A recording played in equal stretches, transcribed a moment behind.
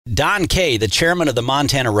Don Kay, the chairman of the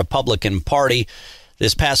Montana Republican Party.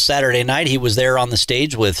 This past Saturday night, he was there on the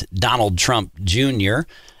stage with Donald Trump Jr.,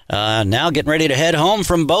 now getting ready to head home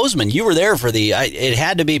from Bozeman. You were there for it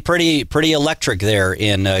had to be pretty electric there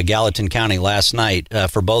in Gallatin County last night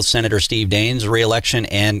for both Senator Steve Daines' re-election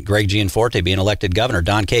and Greg Gianforte being elected governor.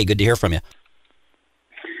 Don Kay, good to hear from you.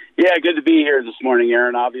 Yeah, good to be here this morning,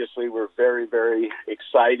 Aaron. Obviously, we're very, very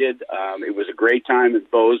excited. It was a great time in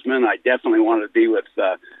Bozeman. I definitely wanted to be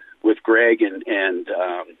with Greg and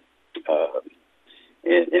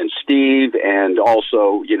Steve, and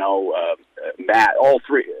also, Matt. All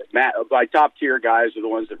three, Matt, my top tier guys are the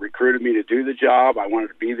ones that recruited me to do the job. I wanted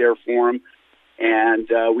to be there for them, and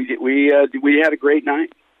we had a great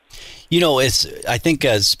night. I think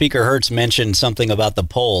Speaker Hertz mentioned something about the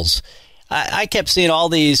polls. I kept seeing all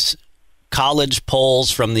these college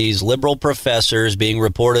polls from these liberal professors being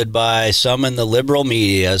reported by some in the liberal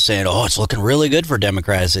media saying, "Oh, it's looking really good for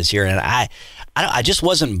Democrats this year," and I just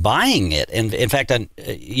wasn't buying it. And in fact,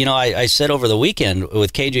 I said over the weekend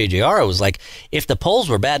with KJJR, I was like, if the polls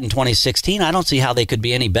were bad in 2016, I don't see how they could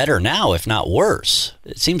be any better now, if not worse.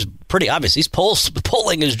 It seems pretty obvious. The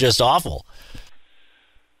polling is just awful.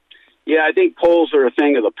 Yeah, I think polls are a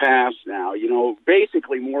thing of the past now.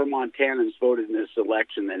 Basically more Montanans voted in this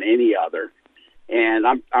election than any other. And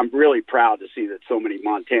I'm really proud to see that so many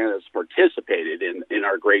Montanans participated in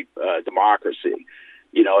our great democracy.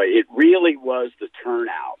 It really was the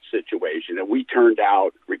turnout situation, and we turned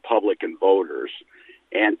out Republican voters,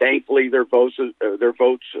 and thankfully their votes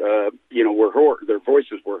were heard, their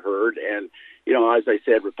voices were heard. And as I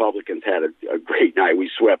said, Republicans had a great night. We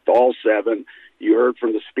swept all 7. You heard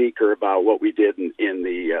from the speaker about what we did in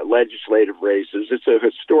the legislative races. It's a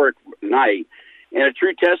historic night and a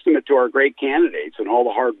true testament to our great candidates and all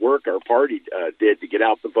the hard work our party did to get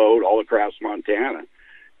out the vote all across Montana.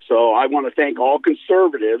 So I want to thank all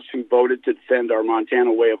conservatives who voted to defend our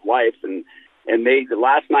Montana way of life and made the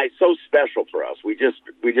last night so special for us. We just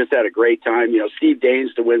had a great time. Steve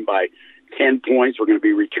Daines to win by 10 points. We're going to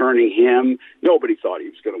be returning him. Nobody thought he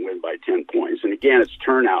was going to win by 10 points. And again, it's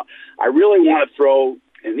turnout. I really want to throw,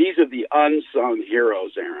 and these are the unsung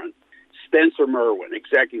heroes, Aaron. Spencer Merwin,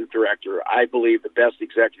 executive director. I believe the best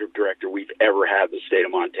executive director we've ever had in the state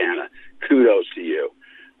of Montana. Kudos to you.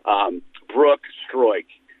 Brooke Stroik.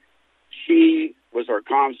 She was our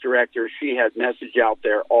comms director. She had message out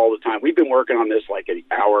there all the time. We've been working on this like a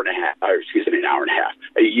year and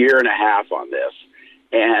a half on this.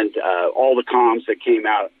 And all the comms that came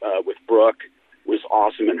out with Brooke was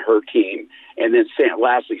awesome, and her team. And then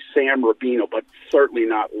lastly, Sam Rubino, but certainly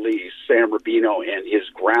not least, Sam Rubino and his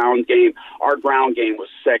ground game. Our ground game was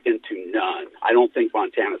second to none. I don't think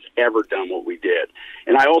Montana's ever done what we did.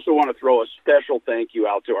 And I also want to throw a special thank you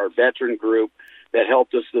out to our veteran group that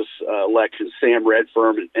helped us this election, Sam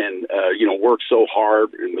Redfern, and worked so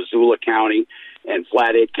hard in Missoula County and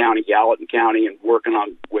Flathead County, Gallatin County, and working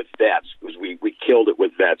on with vets, because we killed it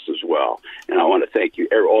with vets as well. And I want to thank you,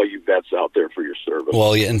 all you vets out there, for your service.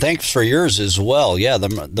 Well, and thanks for yours as well. Yeah,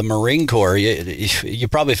 the Marine Corps, you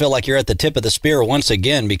probably feel like you're at the tip of the spear once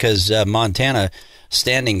again, because Montana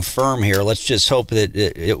standing firm here. Let's just hope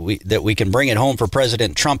that we can bring it home for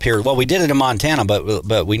President Trump here. Well, we did it in Montana,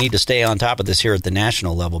 but we need to stay on top of this here at the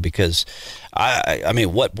national level, because I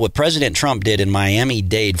mean, what President Trump did in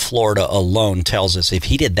Miami-Dade, Florida alone tells us if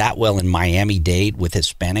he did that well in Miami-Dade with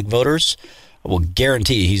Hispanic voters, I will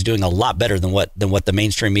guarantee he's doing a lot better than what the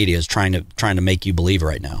mainstream media is trying to make you believe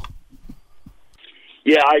right now.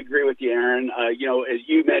 Yeah, I agree with you, Aaron. As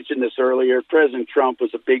you mentioned this earlier, President Trump was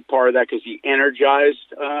a big part of that because he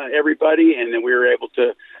energized everybody, and then we were able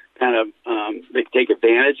to kind of take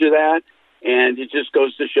advantage of that. And it just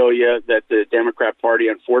goes to show you that the Democrat Party,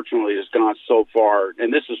 unfortunately, has gone so far,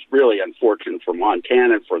 and this is really unfortunate for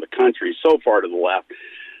Montana and for the country, so far to the left.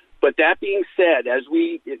 But that being said, as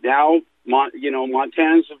we now,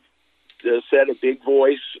 Montanans have said a big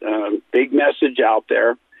voice, big message out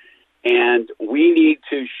there. And we need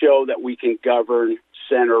to show that we can govern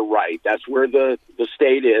center-right. That's where the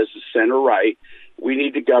state is center-right. We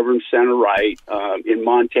need to govern center-right. In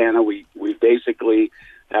Montana, we basically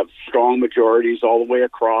have strong majorities all the way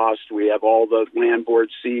across. We have all the land board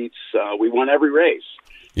seats. We won every race.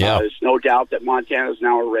 Yeah. There's no doubt that Montana is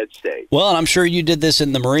now a red state. Well, and I'm sure you did this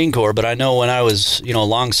in the Marine Corps, but I know when I was,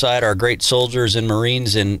 alongside our great soldiers and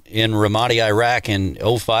Marines in Ramadi, Iraq in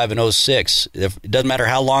 05 and 06, it doesn't matter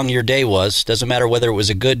how long your day was, doesn't matter whether it was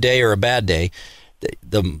a good day or a bad day,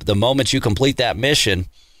 the moment you complete that mission,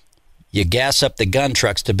 you gas up the gun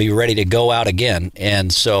trucks to be ready to go out again.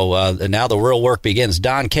 And so now the real work begins.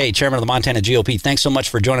 Don Kay, chairman of the Montana GOP, thanks so much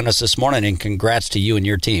for joining us this morning, and congrats to you and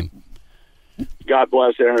your team. God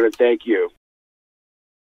bless, Aaron, and thank you.